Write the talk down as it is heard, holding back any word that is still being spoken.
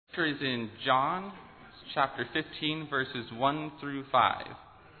Scripture is in John chapter 15, verses 1 through 5. It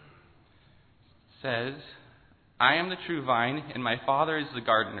says, I am the true vine, and my Father is the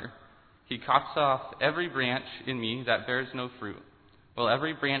gardener. He cuts off every branch in me that bears no fruit, while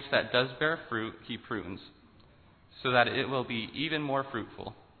every branch that does bear fruit he prunes, so that it will be even more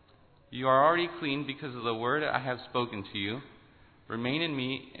fruitful. You are already clean because of the word I have spoken to you. Remain in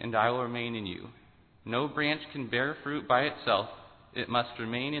me, and I will remain in you. No branch can bear fruit by itself. It must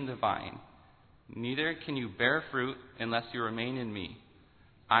remain in the vine. Neither can you bear fruit unless you remain in me.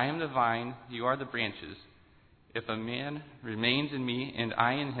 I am the vine, you are the branches. If a man remains in me and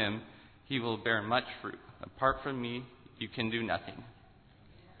I in him, he will bear much fruit. Apart from me, you can do nothing.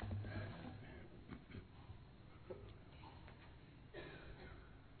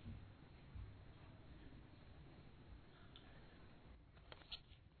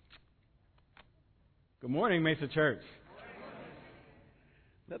 Good morning, Mesa Church.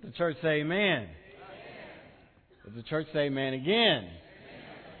 Let the church say amen. Amen. Let the church say amen again. Amen.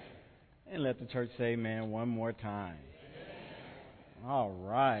 And let the church say amen one more time. Amen. All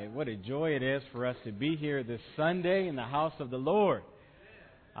right. What a joy it is for us to be here this Sunday in the house of the Lord.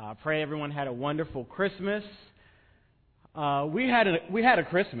 I pray everyone had a wonderful Christmas. We had a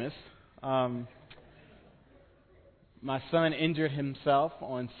Christmas. My son injured himself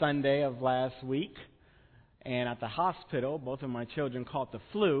on Sunday of last week. And at the hospital, both of my children caught the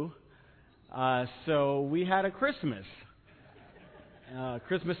flu. So we had a Christmas.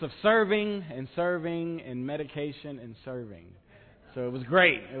 Christmas of serving and medication and serving. So it was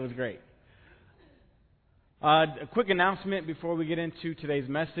great. It was great. A quick announcement before we get into today's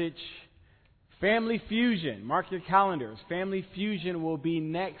message. Family Fusion. Mark your calendars. Family Fusion will be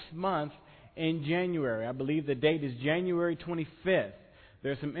next month in January. I believe the date is January 25th.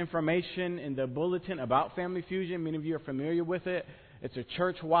 There's some information in the bulletin about Family Fusion. Many of you are familiar with it. It's a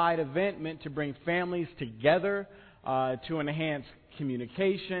church-wide event meant to bring families together to enhance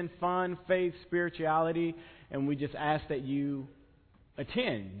communication, fun, faith, spirituality. And we just ask that you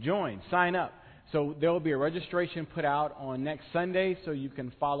attend, join, sign up. So there will be a registration put out on next Sunday so you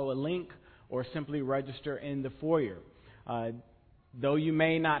can follow a link or simply register in the foyer. Though you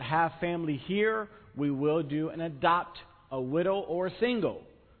may not have family here, we will do an adopt a widow or a single.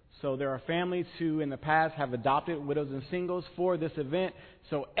 So there are families who in the past have adopted widows and singles for this event.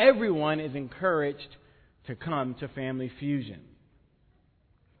 So everyone is encouraged to come to Family Fusion.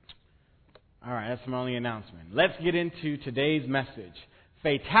 All right, that's my only announcement. Let's get into today's message.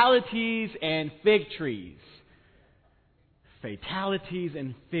 Fatalities and Fig Trees. Fatalities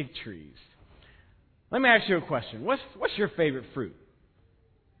and Fig Trees. Let me ask you a question. What's your favorite fruit?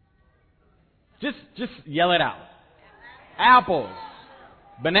 Just yell it out. Apples,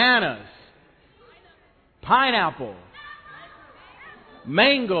 bananas, pineapple,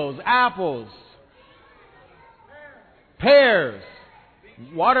 mangoes, apples, pears,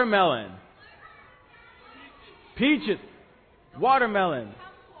 watermelon, peaches, watermelon,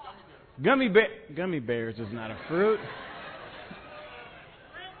 gummy bears is not a fruit.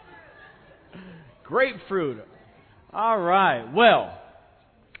 Grapefruit. All right. Well,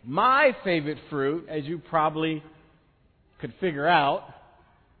 my favorite fruit, as you probably could figure out,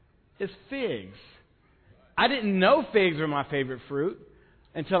 is figs. I didn't know figs were my favorite fruit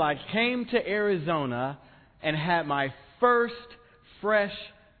until I came to Arizona and had my first fresh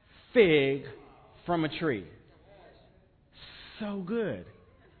fig from a tree. So good.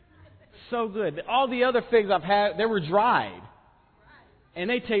 So good. All the other figs I've had, they were dried. And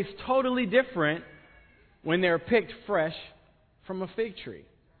they taste totally different when they're picked fresh from a fig tree.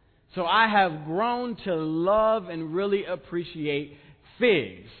 So I have grown to love and really appreciate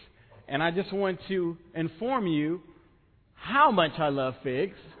figs. And I just want to inform you how much I love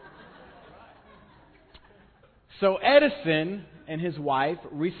figs. So Edison and his wife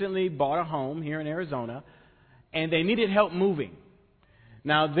recently bought a home here in Arizona, and they needed help moving.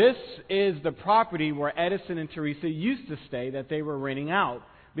 Now this is the property where Edison and Teresa used to stay that they were renting out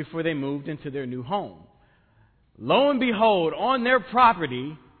before they moved into their new home. Lo and behold, on their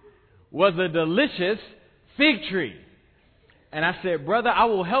property was a delicious fig tree. And I said, brother, I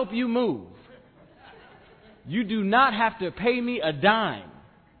will help you move. You do not have to pay me a dime.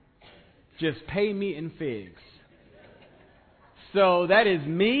 Just pay me in figs. So that is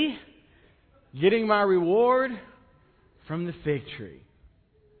me getting my reward from the fig tree.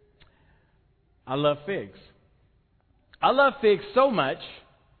 I love figs. I love figs so much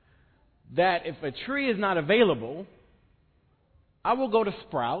that if a tree is not available, I will go to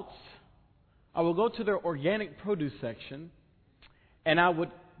Sprouts. I will go to their organic produce section, and I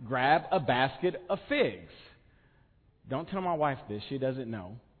would grab a basket of figs. Don't tell my wife this. She doesn't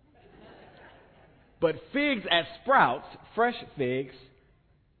know. But figs at Sprouts, fresh figs,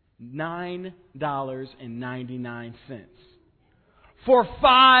 $9.99 for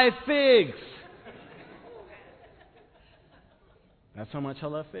 5 figs. That's how much I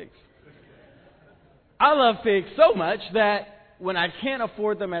love figs. I love figs so much that when I can't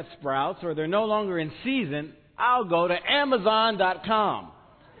afford them at Sprouts or they're no longer in season, I'll go to Amazon.com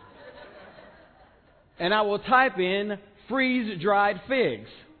and I will type in freeze-dried figs.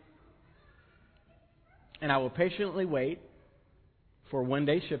 And I will patiently wait for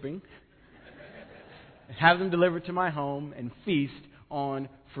one-day shipping, have them delivered to my home, and feast on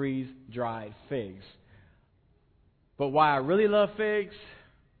freeze-dried figs. But why I really love figs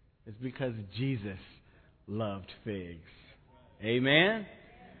is because Jesus loved figs. Amen?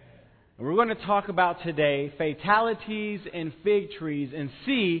 And we're going to talk about today fatalities and fig trees and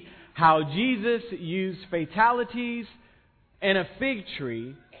see how Jesus used fatalities and a fig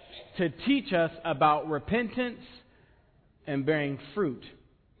tree to teach us about repentance and bearing fruit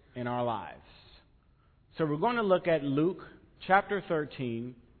in our lives. So we're going to look at Luke chapter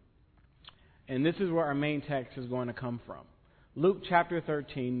 13, and this is where our main text is going to come from. Luke chapter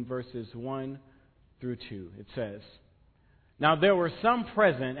 13, verses 1 through 2. It says, "Now there were some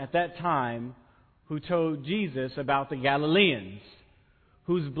present at that time who told Jesus about the Galileans,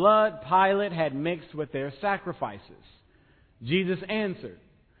 whose blood Pilate had mixed with their sacrifices. Jesus answered,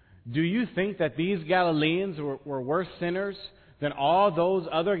 'Do you think that these Galileans were worse sinners than all those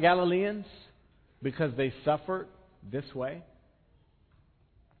other Galileans because they suffered this way?'"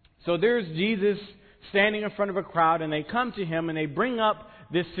 So there's Jesus standing in front of a crowd, and they come to him and they bring up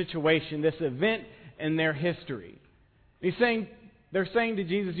this situation, this event in their history. They're saying to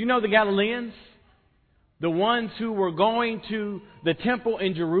Jesus, "You know the Galileans? The ones who were going to the temple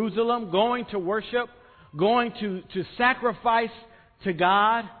in Jerusalem, going to worship, going to sacrifice to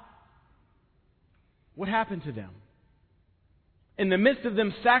God. What happened to them? In the midst of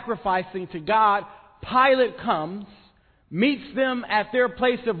them sacrificing to God, Pilate comes, meets them at their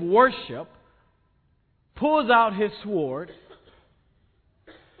place of worship, pulls out his sword,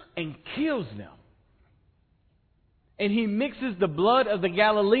 and kills them. And he mixes the blood of the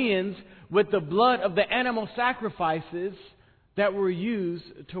Galileans with the blood of the animal sacrifices that were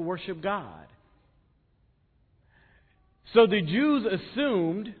used to worship God. So the Jews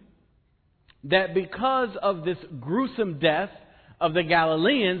assumed that because of this gruesome death of the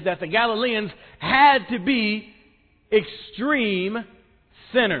Galileans, that the Galileans had to be extreme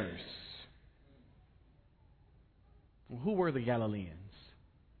sinners. Well, who were the Galileans?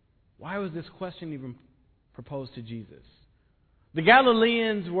 Why was this question even proposed to Jesus? The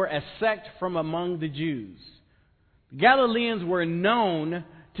Galileans were a sect from among the Jews. The Galileans were known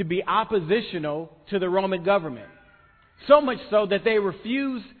to be oppositional to the Roman government. So much so that they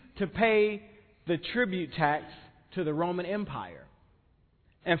refused to pay the tribute tax to the Roman Empire.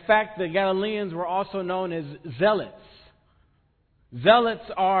 In fact, the Galileans were also known as zealots. Zealots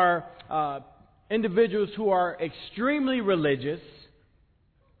are individuals who are extremely religious,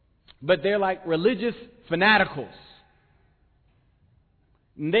 but they're like religious fanaticals.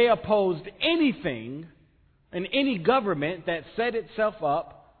 And they opposed anything and any government that set itself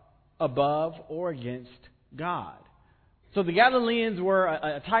up above or against God. So the Galileans were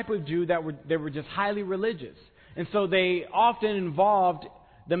a type of Jew that were just highly religious. And so they often involved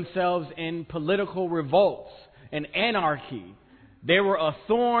themselves in political revolts and anarchy. They were a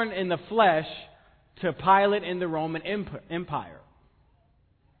thorn in the flesh to Pilate and the Roman Empire.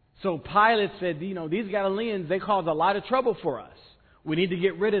 So Pilate said, these Galileans, they caused a lot of trouble for us. We need to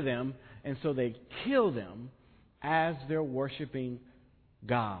get rid of them. And so they kill them as they're worshiping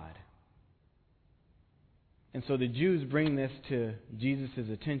God. And so the Jews bring this to Jesus'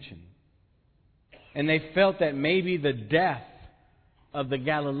 attention. And they felt that maybe the death of the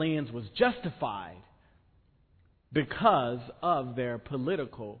Galileans was justified because of their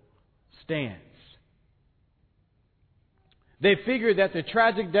political stance. They figured that the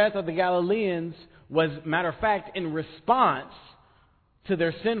tragic death of the Galileans was, matter of fact, in response to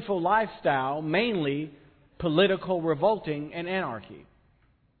their sinful lifestyle, mainly political revolting and anarchy.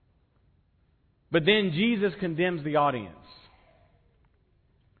 But then Jesus condemns the audience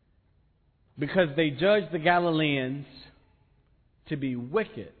because they judged the Galileans to be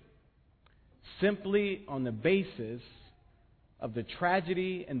wicked simply on the basis of the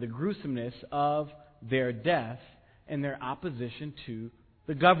tragedy and the gruesomeness of their death and their opposition to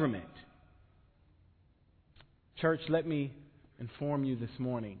the government. Church, let me inform you this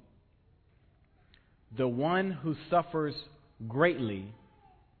morning. The one who suffers greatly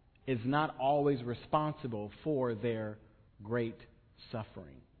is not always responsible for their great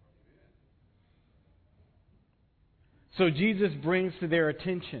suffering. So Jesus brings to their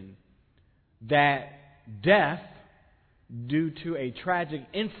attention that death due to a tragic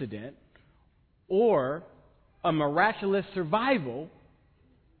incident or a miraculous survival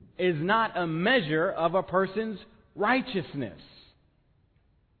is not a measure of a person's righteousness.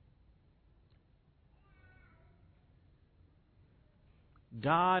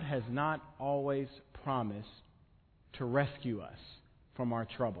 God has not always promised to rescue us from our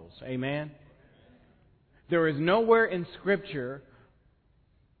troubles. Amen? There is nowhere in Scripture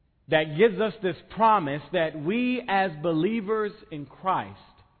that gives us this promise that we as believers in Christ,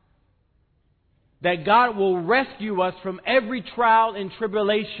 that God will rescue us from every trial and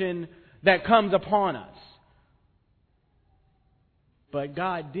tribulation that comes upon us. But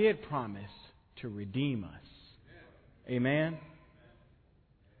God did promise to redeem us. Amen?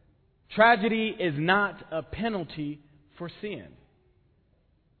 Tragedy is not a penalty for sin.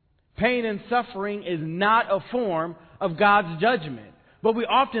 Pain and suffering is not a form of God's judgment. But we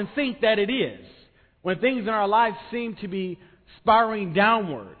often think that it is. When things in our lives seem to be spiraling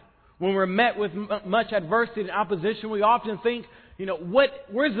downward, when we're met with much adversity and opposition, we often think,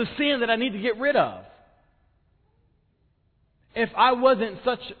 where's the sin that I need to get rid of? If I wasn't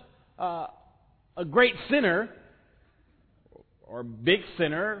such a great sinner or big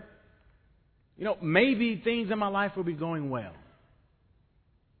sinner, maybe things in my life will be going well.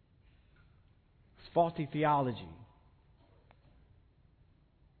 It's faulty theology.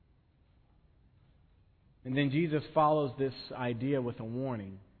 And then Jesus follows this idea with a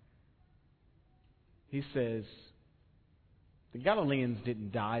warning. He says, the Galileans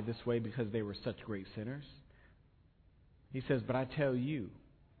didn't die this way because they were such great sinners. He says, but I tell you,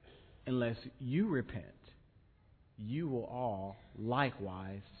 unless you repent, you will all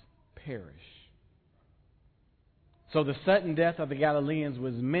likewise perish. So the sudden death of the Galileans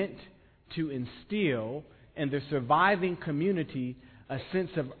was meant to instill in the surviving community a sense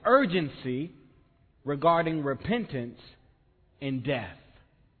of urgency regarding repentance and death.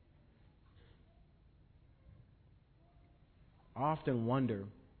 I often wonder,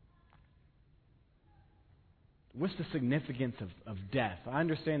 what's the significance of death? I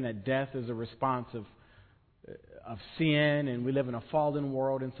understand that death is a response of sin, and we live in a fallen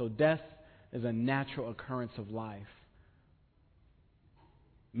world, and so death is a natural occurrence of life.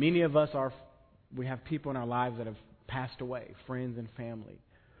 Many of us we have people in our lives that have passed away, friends and family.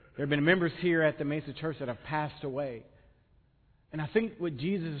 There have been members here at the Mesa Church that have passed away. And I think what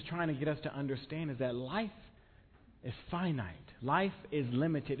Jesus is trying to get us to understand is that life is finite. Life is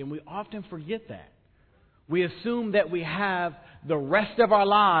limited, and we often forget that. We assume that we have the rest of our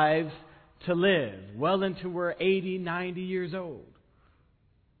lives to live, well into we're 80, 90 years old.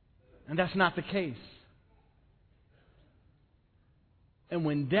 And that's not the case. And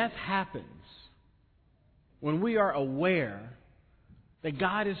when death happens, when we are aware that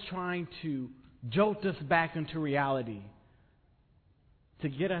God is trying to jolt us back into reality, to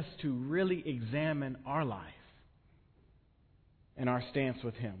get us to really examine our life and our stance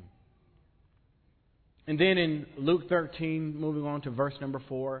with Him. And then in Luke 13, moving on to verse number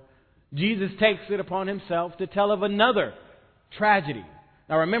 4, Jesus takes it upon Himself to tell of another tragedy.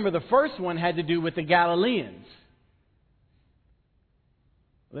 Now remember, the first one had to do with the Galileans.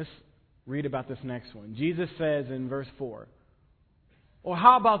 Let's read about this next one. Jesus says in verse 4, or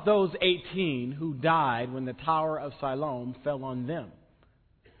how about those 18 who died when the Tower of Siloam fell on them?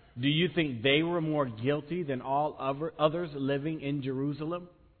 Do you think they were more guilty than all others living in Jerusalem?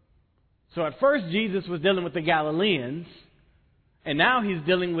 So at first Jesus was dealing with the Galileans, and now He's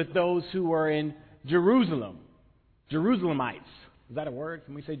dealing with those who were in Jerusalem. Jerusalemites. Is that a word?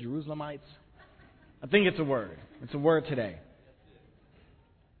 Can we say Jerusalemites? I think it's a word. It's a word today.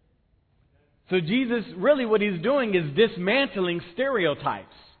 So Jesus, really what He's doing is dismantling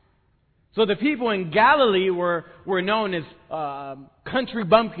stereotypes. So the people in Galilee were known as country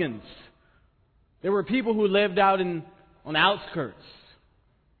bumpkins. There were people who lived out on the outskirts.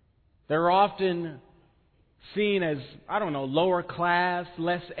 They were often seen as, lower class,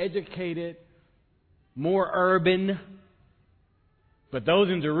 less educated, more urban. But those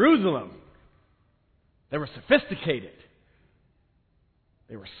in Jerusalem, they were sophisticated.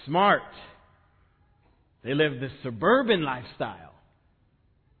 They were smart. They lived this suburban lifestyle.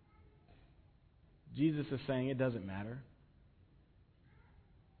 Jesus is saying it doesn't matter.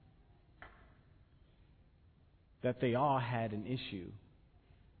 That they all had an issue.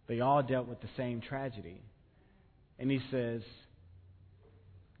 They all dealt with the same tragedy. And He says,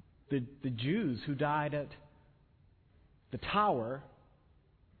 the Jews who died at the tower,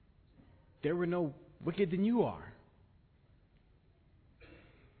 they were no wicked than you are.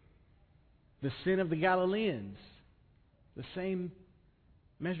 The sin of the Galileans the same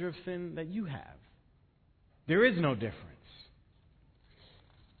measure of sin that you have. There is no difference.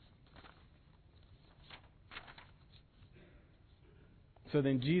 So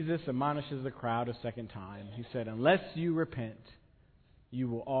then Jesus admonishes the crowd a second time. He said, unless you repent, you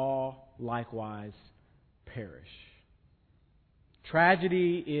will all likewise perish.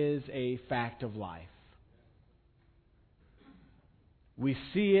 Tragedy is a fact of life. We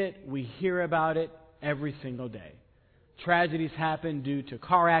see it, we hear about it every single day. Tragedies happen due to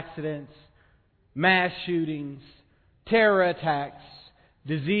car accidents, mass shootings, terror attacks,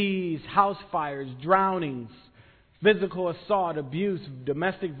 disease, house fires, drownings, physical assault, abuse,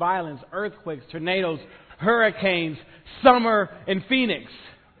 domestic violence, earthquakes, tornadoes, hurricanes, summer in Phoenix.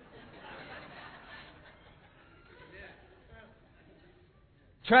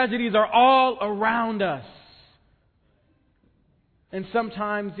 Tragedies are all around us. And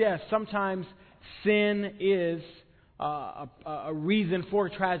sometimes, yes, sometimes sin is a reason for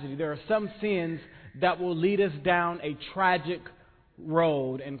tragedy. There are some sins that will lead us down a tragic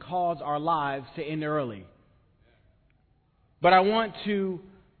road and cause our lives to end early. But I want to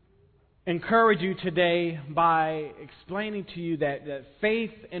encourage you today by explaining to you that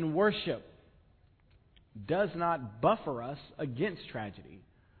faith and worship does not buffer us against tragedy.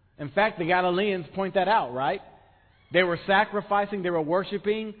 In fact, the Galileans point that out, right? They were sacrificing, they were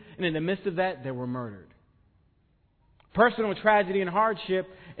worshiping, and in the midst of that, they were murdered. Personal tragedy and hardship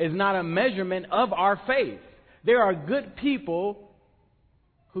is not a measurement of our faith. There are good people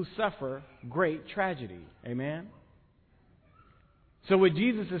who suffer great tragedy. Amen? So what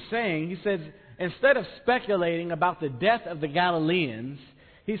Jesus is saying, he says, instead of speculating about the death of the Galileans,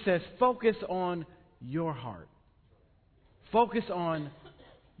 he says, focus on your heart. Focus on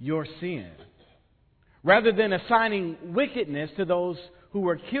your sin. Rather than assigning wickedness to those who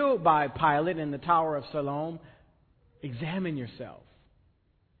were killed by Pilate in the Tower of Siloam, examine yourself.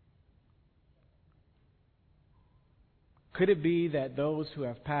 Could it be that those who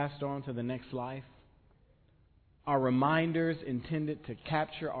have passed on to the next life are reminders intended to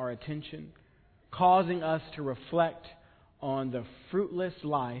capture our attention, causing us to reflect on the fruitless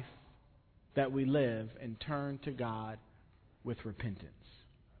life that we live and turn to God with repentance?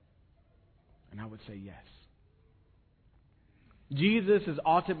 And I would say yes. Jesus is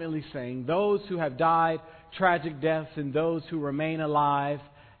ultimately saying those who have died tragic deaths and those who remain alive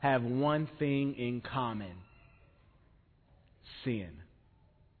have one thing in common: sin.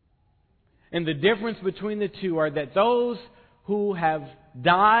 And the difference between the two are that those who have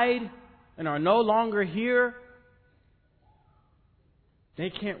died and are no longer here, they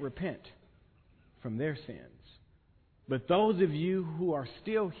can't repent from their sins. But those of you who are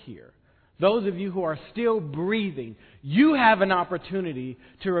still here, those of you who are still breathing, you have an opportunity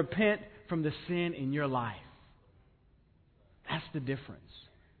to repent from the sin in your life. That's the difference.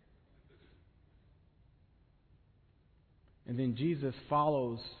 And then Jesus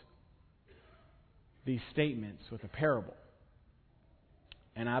follows these statements with a parable.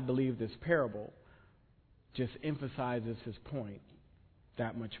 And I believe this parable just emphasizes his point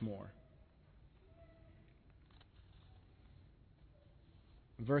that much more.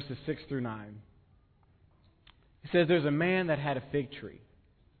 Verses 6 through 9. He says, there's a man that had a fig tree.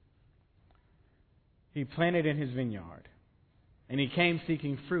 He planted in his vineyard, and he came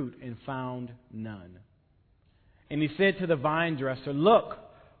seeking fruit and found none. And he said to the vine dresser, look,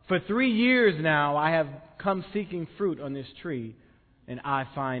 for 3 years now I have come seeking fruit on this tree, and I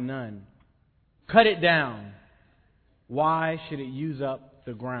find none. Cut it down. Why should it use up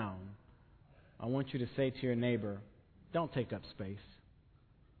the ground? I want you to say to your neighbor, don't take up space.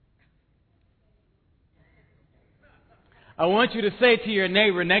 I want you to say to your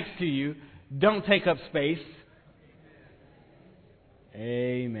neighbor next to you, don't take up space.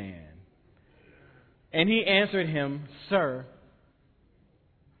 Amen. And he answered him, sir,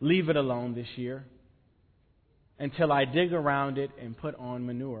 leave it alone this year until I dig around it and put on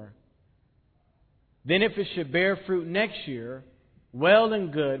manure. Then if it should bear fruit next year, well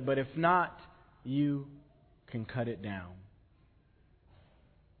and good, but if not, you can cut it down.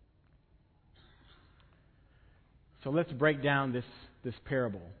 So let's break down this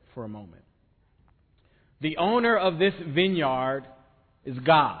parable for a moment. The owner of this vineyard is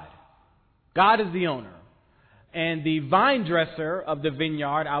God. God is the owner. And the vine dresser of the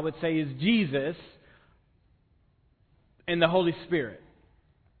vineyard, I would say, is Jesus and the Holy Spirit.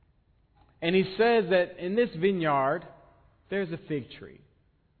 And he says that in this vineyard, there's a fig tree.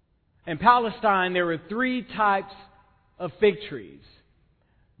 In Palestine, there were 3 types of fig trees.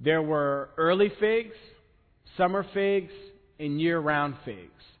 There were early figs, summer figs, and year-round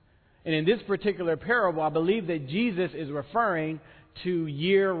figs. And in this particular parable, I believe that Jesus is referring to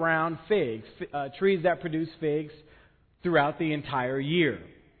year-round figs, trees that produce figs throughout the entire year.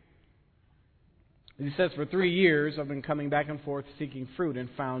 He says, for 3 years I've been coming back and forth seeking fruit and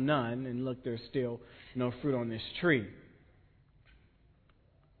found none. And look, there's still no fruit on this tree.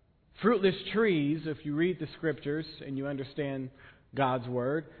 Fruitless trees, if you read the Scriptures and you understand God's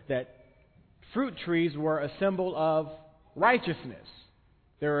Word, that fruit trees were a symbol of righteousness.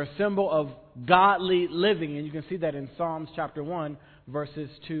 They're a symbol of godly living. And you can see that in Psalms chapter 1, verses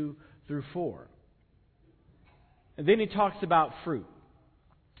 2 through 4. And then he talks about fruit.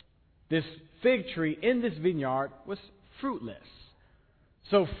 This fig tree in this vineyard was fruitless.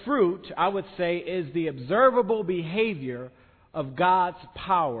 So fruit, I would say, is the observable behavior of God's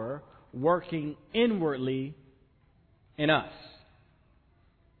power working inwardly in us.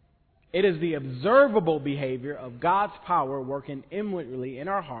 It is the observable behavior of God's power working inwardly in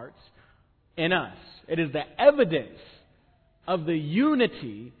our hearts, in us. It is the evidence of the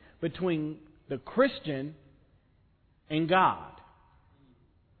unity between the Christian and God.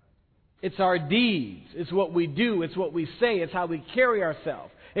 It's our deeds. It's what we do. It's what we say. It's how we carry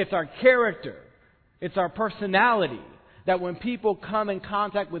ourselves. It's our character. It's our personality. That when people come in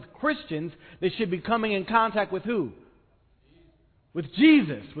contact with Christians, they should be coming in contact with who? With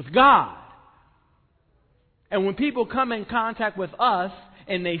Jesus, with God. And when people come in contact with us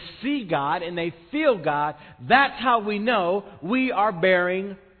and they see God and they feel God, that's how we know we are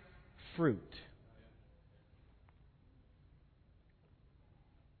bearing fruit.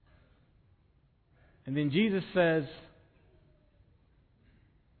 And then Jesus says,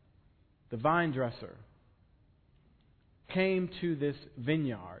 the vine dresser came to this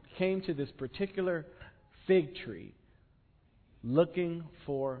vineyard, came to this particular fig tree, looking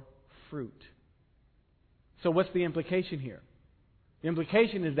for fruit. So what's the implication here? The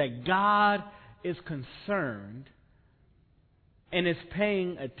implication is that God is concerned and is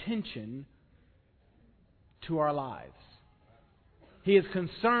paying attention to our lives. He is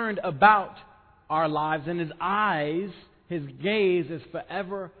concerned about our lives, and His eyes, His gaze is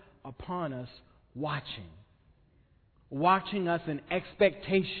forever upon us, watching us in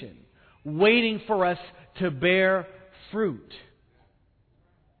expectation, waiting for us to bear fruit.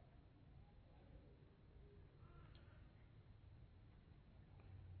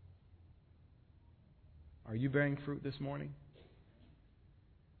 Are you bearing fruit this morning?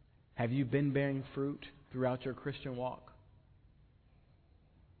 Have you been bearing fruit throughout your Christian walk?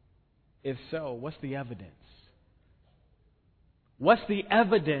 If so, what's the evidence? What's the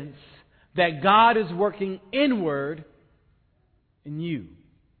evidence that God is working inward in you?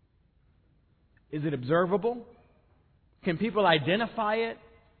 Is it observable? Can people identify it?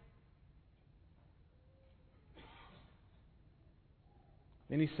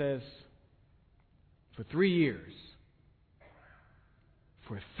 Then he says, for 3 years,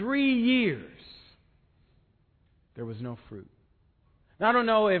 there was no fruit. Now, I don't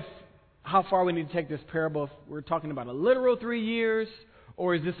know how far we need to take this parable, if we're talking about a literal 3 years,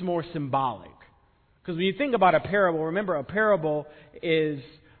 or is this more symbolic? Because when you think about a parable, remember a parable is,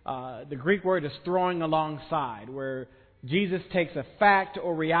 the Greek word is throwing alongside, where Jesus takes a fact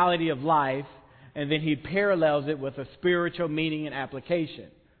or reality of life and then He parallels it with a spiritual meaning and application.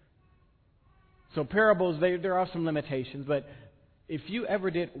 So parables, there are some limitations, but if you ever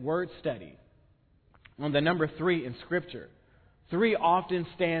did word study on the number 3 in Scripture, 3 often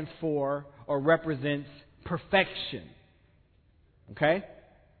stands for or represents perfection. Okay?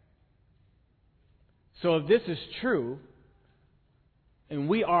 So if this is true, and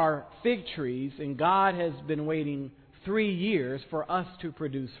we are fig trees, and God has been waiting 3 years for us to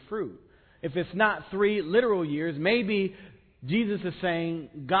produce fruit. If it's not 3 literal years, maybe Jesus is saying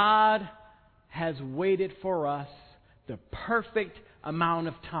God has waited for us the perfect amount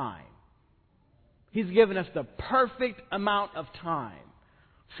of time. He's given us the perfect amount of time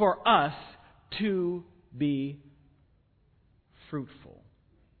for us to be fruitful.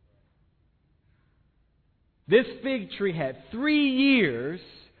 This fig tree had 3 years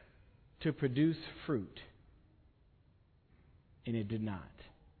to produce fruit, and it did not.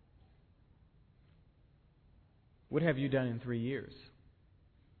 What have you done in 3 years?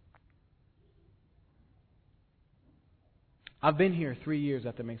 I've been here 3 years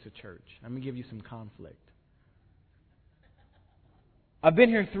at the Mesa Church. Let me give you some conflict. I've been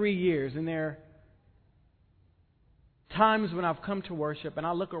here 3 years, and there are times when I've come to worship, and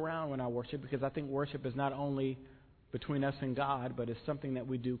I look around when I worship, because I think worship is not only between us and God, but it's something that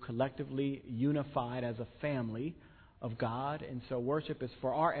we do collectively, unified as a family of God. And so worship is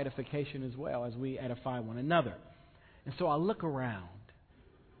for our edification as well, as we edify one another. And so I look around,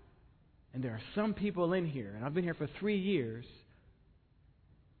 And there are some people in here, and I've been here for 3 years,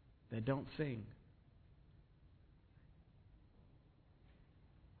 that don't sing.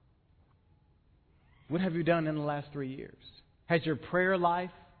 What have you done in the last 3 years? Has your prayer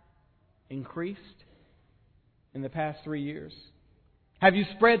life increased in the past 3 years? Have you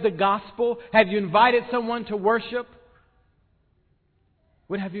spread the gospel? Have you invited someone to worship?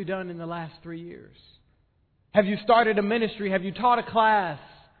 What have you done in the last 3 years? Have you started a ministry? Have you taught a class?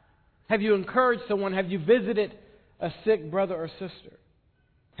 Have you encouraged someone? Have you visited a sick brother or sister?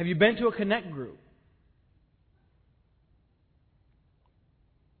 Have you been to a connect group?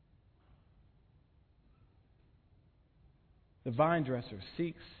 The vine dresser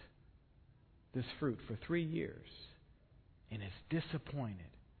seeks this fruit for 3 years and is disappointed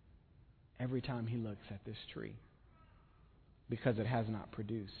every time he looks at this tree because it has not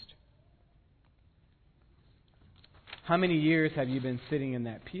produced. How many years have you been sitting in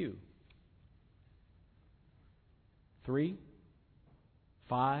that pew? 3,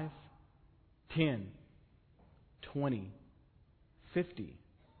 5, 10, 20, 50.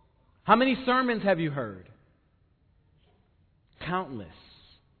 How many sermons have you heard? Countless.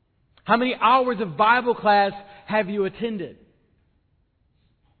 How many hours of Bible class have you attended?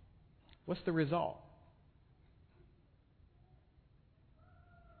 What's the result?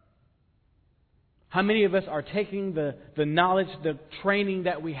 How many of us are taking the knowledge, the training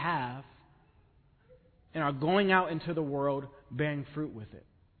that we have, and are going out into the world bearing fruit with it?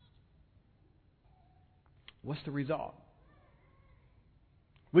 What's the result?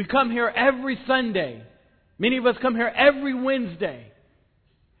 We come here every Sunday. Many of us come here every Wednesday.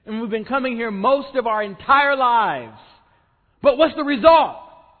 And we've been coming here most of our entire lives. But what's the result?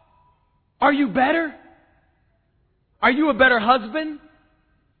 Are you better? Are you a better husband?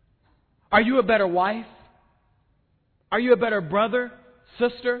 Are you a better wife? Are you a better brother,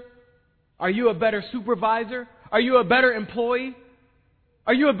 sister? Are you a better supervisor? Are you a better employee?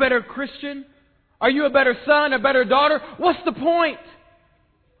 Are you a better Christian? Are you a better son, a better daughter? What's the point?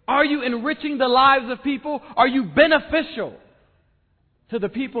 Are you enriching the lives of people? Are you beneficial to the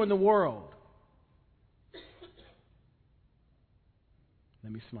people in the world?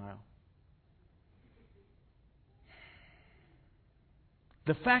 Let me smile.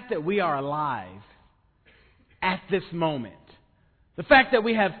 The fact that we are alive at this moment, the fact that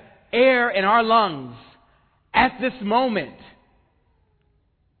we have air in our lungs at this moment,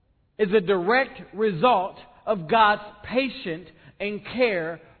 is a direct result of God's patience and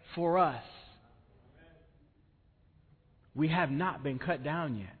care for us. We have not been cut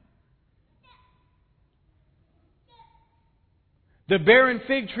down yet. The barren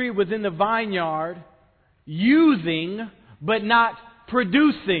fig tree was in the vineyard, using but not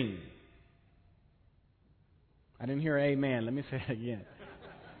producing. I didn't hear amen. Let me say it again.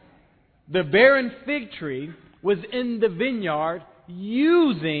 The barren fig tree was in the vineyard,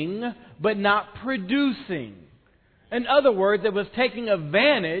 using but not producing. In other words, it was taking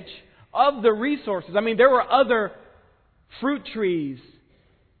advantage of the resources. I mean, there were other fruit trees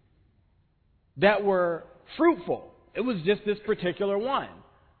that were fruitful. It was just this particular one.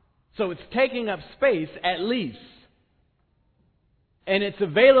 So it's taking up space at least. And it's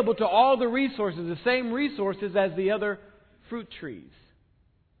available to all the resources, the same resources as the other fruit trees.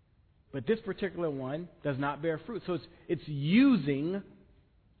 But this particular one does not bear fruit. So it's using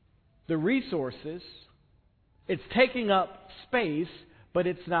the resources. It's taking up space, but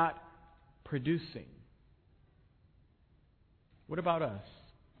it's not producing. What about us?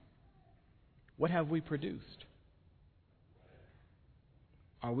 What have we produced?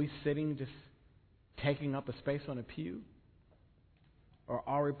 Are we sitting just taking up a space on a pew? Or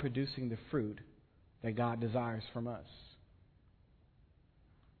are we producing the fruit that God desires from us?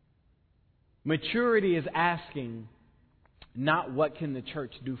 Maturity is asking not what can the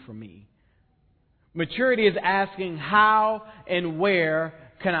church do for me. Maturity is asking how and where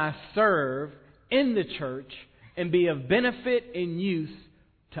can I serve in the church and be of benefit and use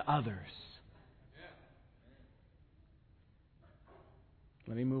to others.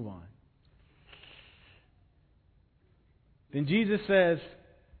 Let me move on. Then Jesus says,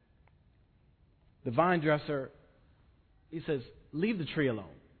 the vine dresser, he says, leave the tree alone.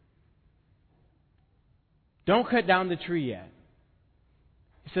 Don't cut down the tree yet.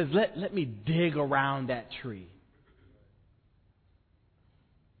 He says, let me dig around that tree.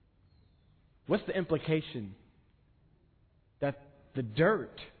 What's the implication? That the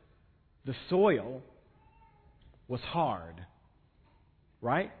dirt, the soil, was hard.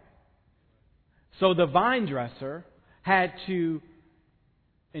 Right? So the vine dresser had to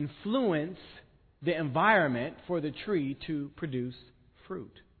influence the environment for the tree to produce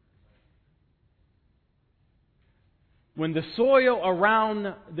fruit. When the soil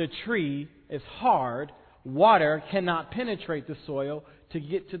around the tree is hard, water cannot penetrate the soil to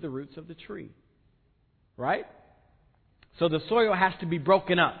get to the roots of the tree. Right? So the soil has to be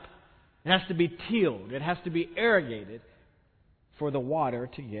broken up. It has to be tilled. It has to be irrigated for the water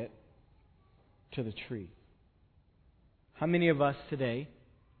to get to the tree. How many of us today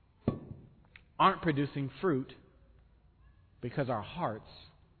aren't producing fruit because our hearts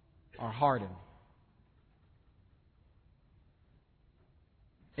are hardened?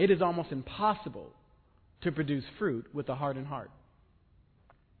 It is almost impossible to produce fruit with a hardened heart.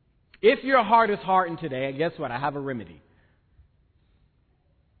 If your heart is hardened today, guess what? I have a remedy.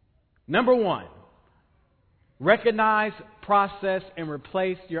 Number one, recognize, process, and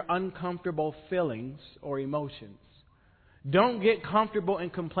replace your uncomfortable feelings or emotions. Don't get comfortable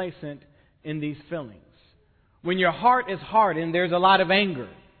and complacent in these feelings. When your heart is hardened, there's a lot of anger.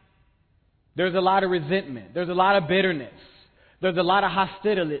 There's a lot of resentment. There's a lot of bitterness. There's a lot of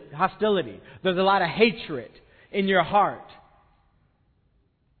hostility. There's a lot of hatred in your heart.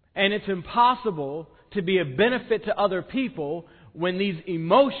 And it's impossible to be a benefit to other people when these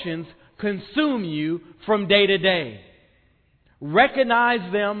emotions consume you from day to day.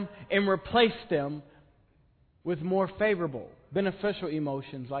 Recognize them and replace them with more favorable, beneficial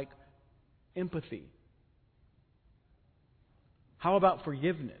emotions like empathy. How about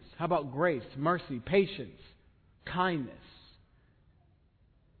forgiveness? How about grace, mercy, patience, kindness?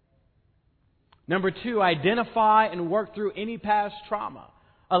 Number two, identify and work through any past trauma.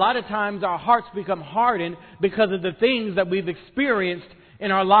 A lot of times our hearts become hardened because of the things that we've experienced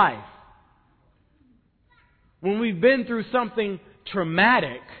in our life. When we've been through something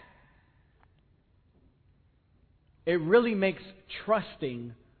traumatic, it really makes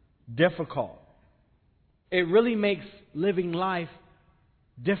trusting difficult. It really makes living life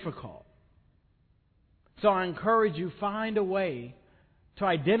difficult. So I encourage you, find a way to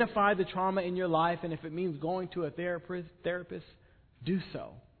identify the trauma in your life, and if it means going to a therapist, do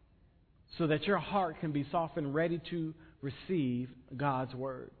so that your heart can be softened, ready to receive God's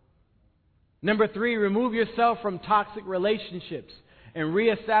Word. Number three, remove yourself from toxic relationships and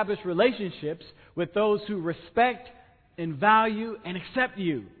reestablish relationships with those who respect and value and accept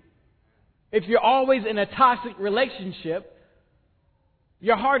you. If you're always in a toxic relationship,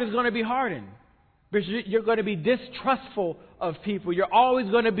 your heart is going to be hardened. Because you're going to be distrustful of people. You're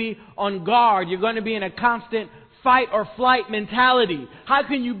always going to be on guard. You're going to be in a constant fight or flight mentality. How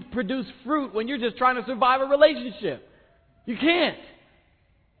can you produce fruit when you're just trying to survive a relationship? You can't.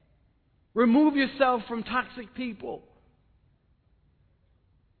 Remove yourself from toxic people.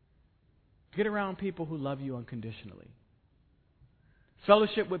 Get around people who love you unconditionally.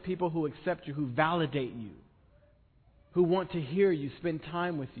 Fellowship with people who accept you, who validate you, who want to hear you, spend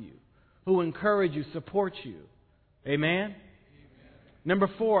time with you, who encourage you, support you. Amen? Amen. Number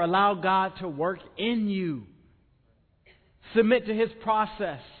four, allow God to work in you. Submit to His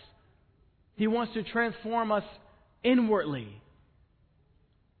process. He wants to transform us inwardly.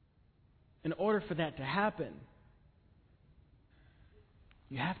 In order for that to happen,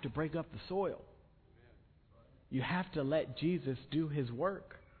 you have to break up the soil. You have to let Jesus do His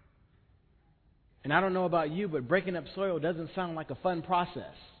work. And I don't know about you, but breaking up soil doesn't sound like a fun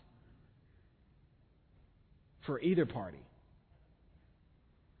process for either party.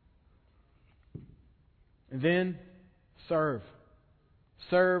 And then serve.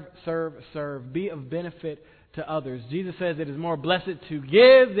 Serve, serve, serve. Be of benefit to others. Jesus says it is more blessed to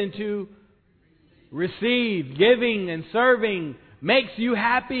give than to receive. Giving and serving makes you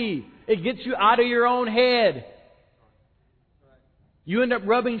happy. It gets you out of your own head. You end up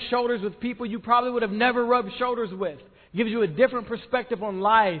rubbing shoulders with people you probably would have never rubbed shoulders with. It gives you a different perspective on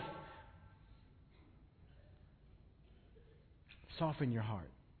life. Soften your heart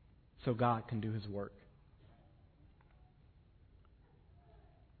so God can do His work.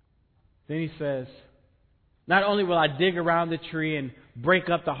 Then He says, not only will I dig around the tree and break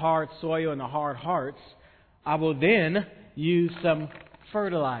up the hard soil and the hard hearts, I will then use some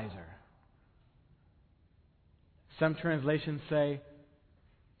fertilizer. Some translations say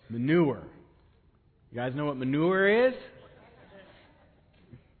manure. You guys know what manure is?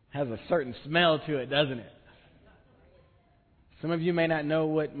 Has a certain smell to it, doesn't it? Some of you may not know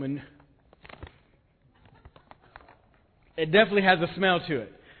what it definitely has a smell to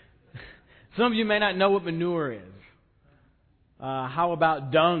it. Some of you may not know what manure is. How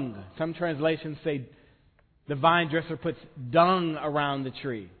about dung? Some translations say the vine dresser puts dung around the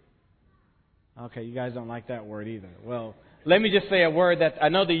tree. Okay, you guys don't like that word either. Well, let me just say a word that I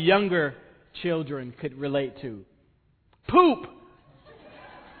know the younger children could relate to. Poop!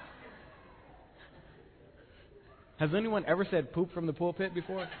 Has anyone ever said poop from the pulpit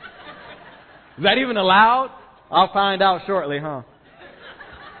before? Is that even allowed? I'll find out shortly, huh?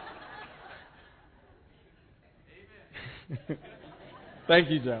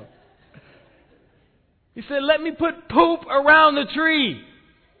 Thank you, Joe. He said, let me put poop around the tree.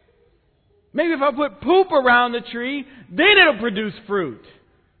 Maybe if I put poop around the tree, then it'll produce fruit.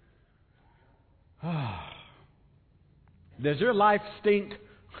 Does your life stink?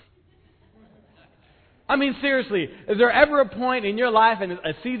 I mean, seriously, is there ever a point in your life and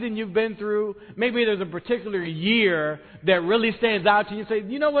a season you've been through, maybe there's a particular year that really stands out to you and say,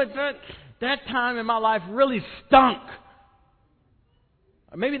 you know what, that time in my life really stunk.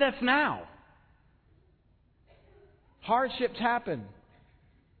 Or maybe that's now. Hardships happen.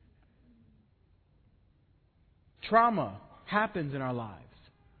 Trauma happens in our lives.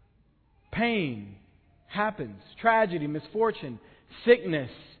 Pain happens. Tragedy, misfortune,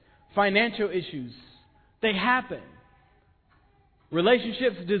 sickness, financial issues. They happen.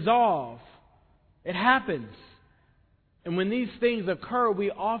 Relationships dissolve. It happens. And when these things occur, we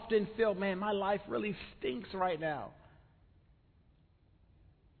often feel, man, my life really stinks right now.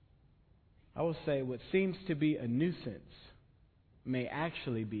 I will say what seems to be a nuisance may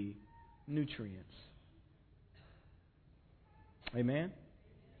actually be nutrients. Amen?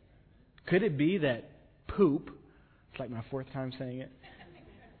 Could it be that poop, it's like my fourth time saying it,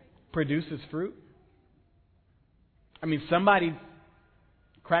 produces fruit? I mean, somebody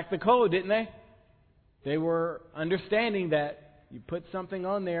cracked the code, didn't they? They were understanding that you put something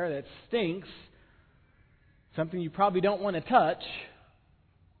on there that stinks, something you probably don't want to touch,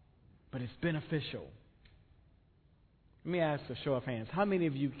 but it's beneficial. Let me ask a show of hands. How many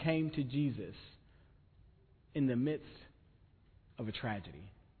of you came to Jesus in the midst of a tragedy?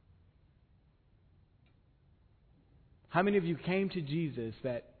 How many of you came to Jesus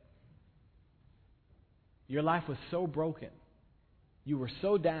that your life was so broken, you were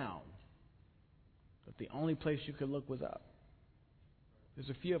so down, that the only place you could look was up? There's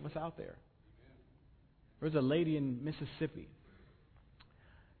a few of us out there. There's a lady in Mississippi.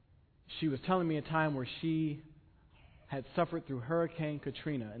 She was telling me a time where she had suffered through Hurricane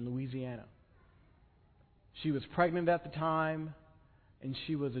Katrina in Louisiana. She was pregnant at the time, and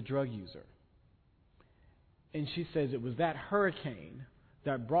she was a drug user. And she says it was that hurricane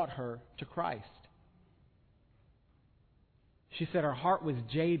that brought her to Christ. She said her heart was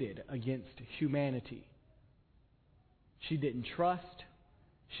jaded against humanity. She didn't trust.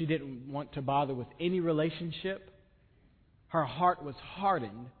 She didn't want to bother with any relationship. Her heart was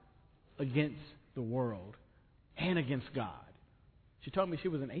hardened against the world and against God. She told me she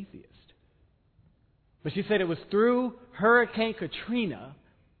was an atheist. But she said it was through Hurricane Katrina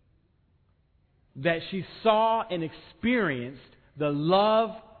that she saw and experienced the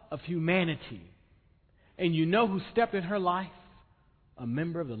love of humanity. And you know who stepped in her life? A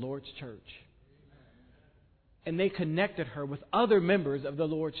member of the Lord's church. And they connected her with other members of the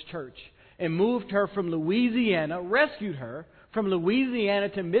Lord's church and moved her from Louisiana, rescued her from Louisiana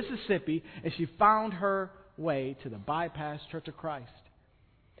to Mississippi, and she found her way to the Bypass Church of Christ.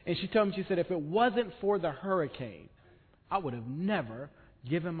 And she told me, she said, if it wasn't for the hurricane, I would have never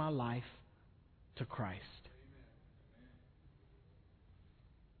given my life to Christ.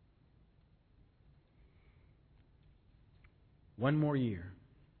 One more year.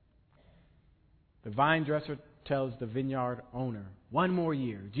 The vine dresser tells the vineyard owner, one more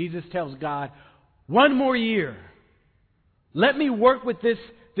year. Jesus tells God, one more year. Let me work with this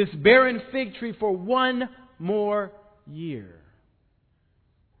barren fig tree for one more year.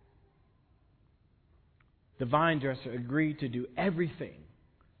 The vine dresser agreed to do everything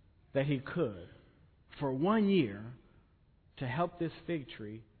that he could for 1 year to help this fig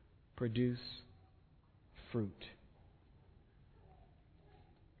tree produce fruit.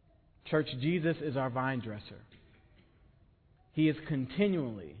 Church, Jesus is our vine dresser. He is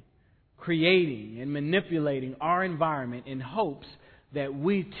continually creating and manipulating our environment in hopes that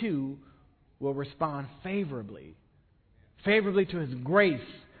we too will respond favorably to His grace,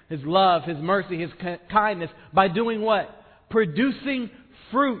 His love, His mercy, His kindness, by doing what? Producing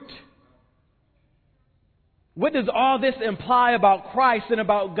fruit. What does all this imply about Christ and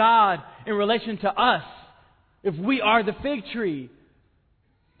about God in relation to us if we are the fig tree?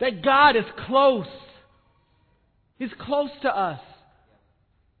 That God is close. He's close to us.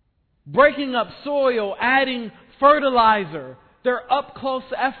 Breaking up soil, adding fertilizer. They're up close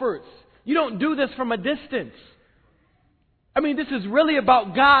efforts. You don't do this from a distance. I mean, this is really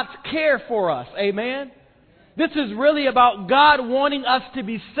about God's care for us. Amen? This is really about God wanting us to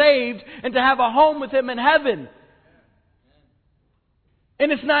be saved and to have a home with Him in heaven.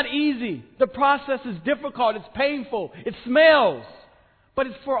 And it's not easy. The process is difficult. It's painful. It smells. But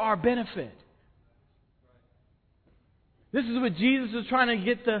it's for our benefit. This is what Jesus was trying to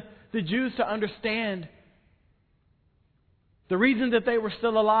get the Jews to understand. The reason that they were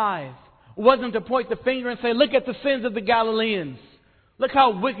still alive wasn't to point the finger and say, look at the sins of the Galileans. Look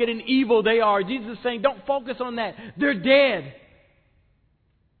how wicked and evil they are. Jesus is saying, don't focus on that. They're dead.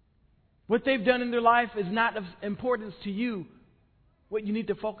 What they've done in their life is not of importance to you. What you need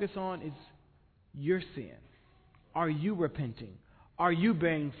to focus on is your sin. Are you repenting? Are you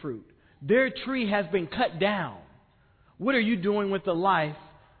bearing fruit? Their tree has been cut down. What are you doing with the life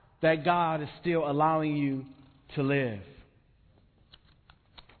that God is still allowing you to live?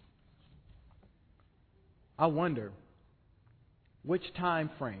 I wonder, which time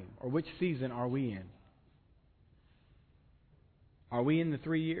frame or which season are we in? Are we in the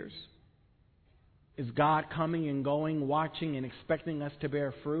 3 years? Is God coming and going, watching and expecting us to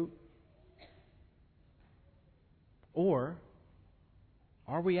bear fruit? Or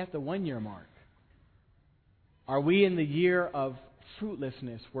are we at the 1 year mark? Are we in the year of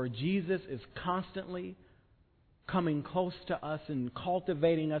fruitlessness where Jesus is constantly coming close to us and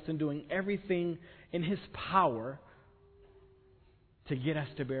cultivating us and doing everything in His power to get us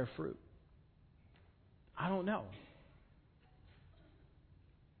to bear fruit? I don't know.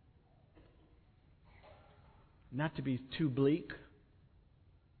 Not to be too bleak,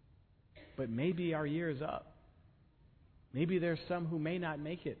 but maybe our year is up. Maybe there's some who may not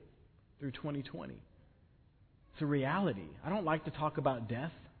make it through 2020. It's a reality. I don't like to talk about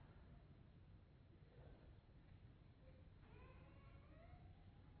death.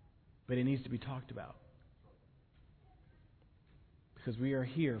 But it needs to be talked about. Because we are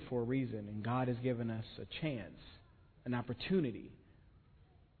here for a reason, and God has given us a chance, an opportunity,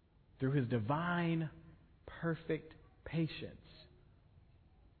 through His divine, perfect patience,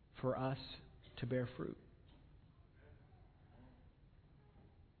 for us to bear fruit.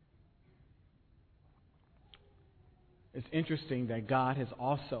 It's interesting that God has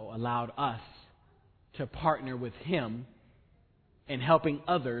also allowed us to partner with Him in helping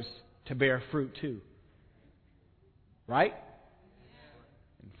others to bear fruit too. Right?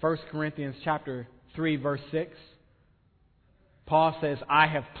 In 1 Corinthians chapter 3, verse 6, Paul says, I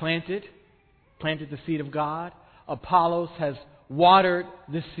have planted the seed of God. Apollos has watered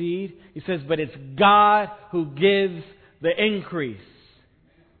the seed. He says, but it's God who gives the increase.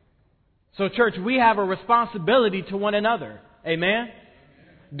 So church, we have a responsibility to one another. Amen?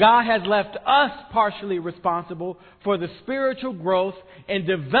 God has left us partially responsible for the spiritual growth and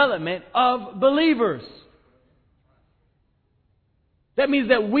development of believers. That means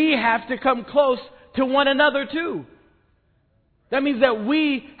that we have to come close to one another too. That means that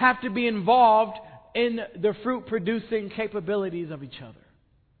we have to be involved in the fruit-producing capabilities of each other.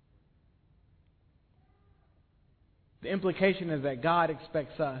 The implication is that God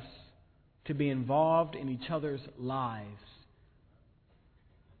expects us to be involved in each other's lives.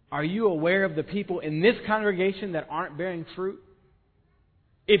 Are you aware of the people in this congregation that aren't bearing fruit?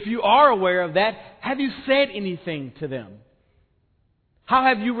 If you are aware of that, have you said anything to them? How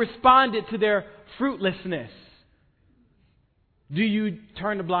have you responded to their fruitlessness? Do you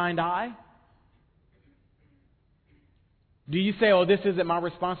turn a blind eye? Do you say, oh, this isn't my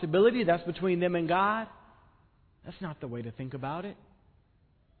responsibility, that's between them and God? That's not the way to think about it.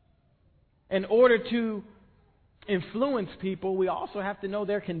 In order to influence people, we also have to know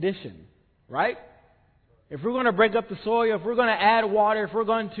their condition, right? If we're going to break up the soil, if we're going to add water, if we're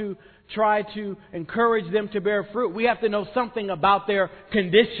going to try to encourage them to bear fruit, we have to know something about their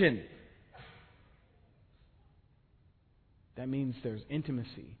condition. That means there's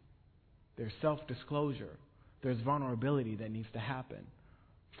intimacy, there's self-disclosure, there's vulnerability that needs to happen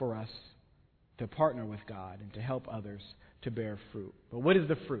for us to partner with God and to help others to bear fruit. But what is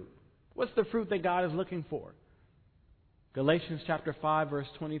the fruit? What's the fruit that God is looking for? Galatians chapter 5, verse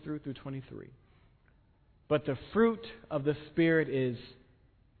 23 through 23. But the fruit of the Spirit is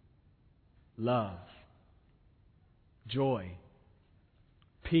love, joy,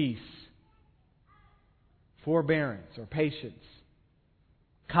 peace, forbearance or patience,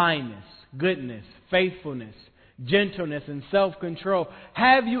 kindness, goodness, faithfulness, gentleness, and self-control.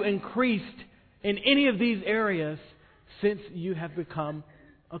 Have you increased in any of these areas since you have become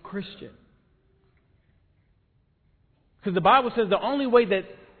a Christian? Because the Bible says the only way that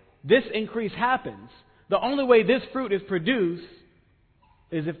this increase happens, the only way this fruit is produced,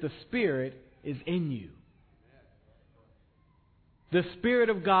 is if the Spirit is in you. The Spirit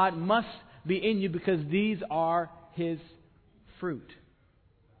of God must be in you because these are His fruit.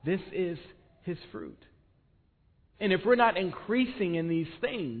 This is His fruit. And if we're not increasing in these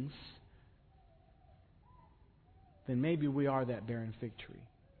things, then maybe we are that barren fig tree.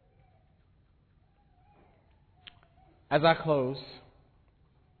 As I close,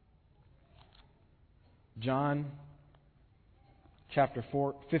 John chapter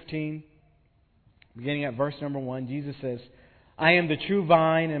 15, beginning at verse number 1, Jesus says, I am the true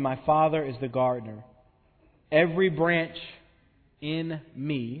vine, and my Father is the gardener. Every branch in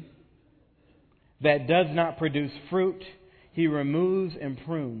me that does not produce fruit, He removes and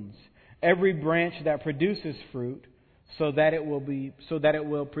prunes. Every branch that produces fruit, so that it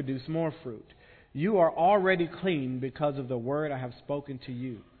will produce more fruit. You are already clean because of the word I have spoken to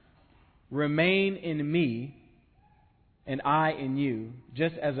you. Remain in me, and I in you,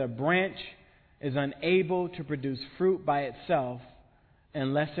 just as a branch is unable to produce fruit by itself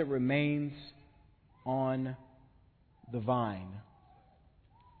unless it remains on the vine.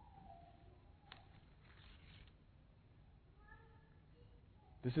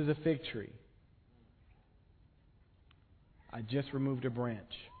 This is a fig tree. I just removed a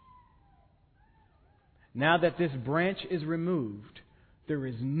branch. Now that this branch is removed, there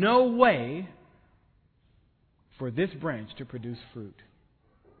is no way for this branch to produce fruit.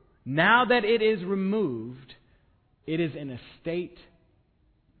 Now that it is removed, it is in a state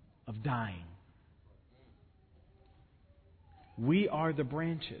of dying. We are the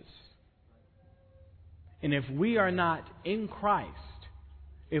branches. And if we are not in Christ,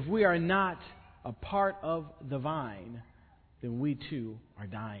 if we are not a part of the vine, then we too are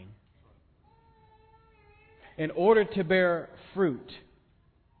dying. In order to bear fruit,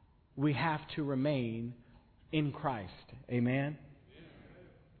 we have to remain in Christ. Amen?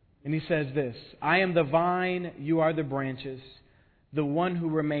 And he says this, I am the vine, you are the branches. The one who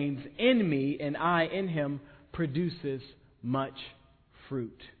remains in me and I in him produces much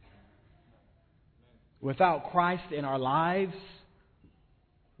fruit. Without Christ in our lives,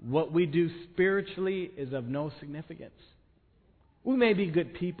 what we do spiritually is of no significance. We may be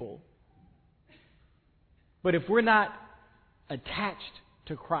good people, but if we're not attached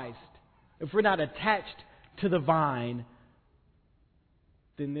to Christ, if we're not attached to the vine,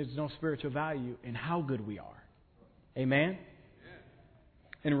 then there's no spiritual value in how good we are. Amen?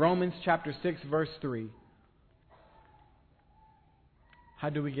 In Romans chapter 6, verse 3,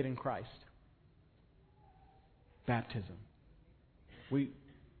 how do we get in Christ? Baptism.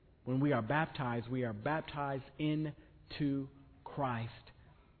 When we are baptized into Christ,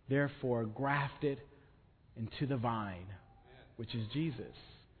 therefore grafted into the vine, which is Jesus.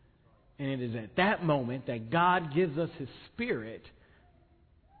 And it is at that moment that God gives us His Spirit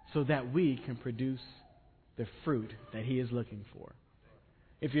so that we can produce the fruit that He is looking for.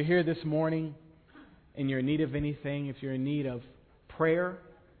 If you're here this morning and you're in need of anything, if you're in need of prayer,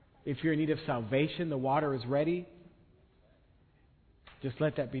 if you're in need of salvation, the water is ready. Just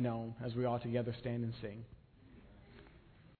let that be known as we all together stand and sing.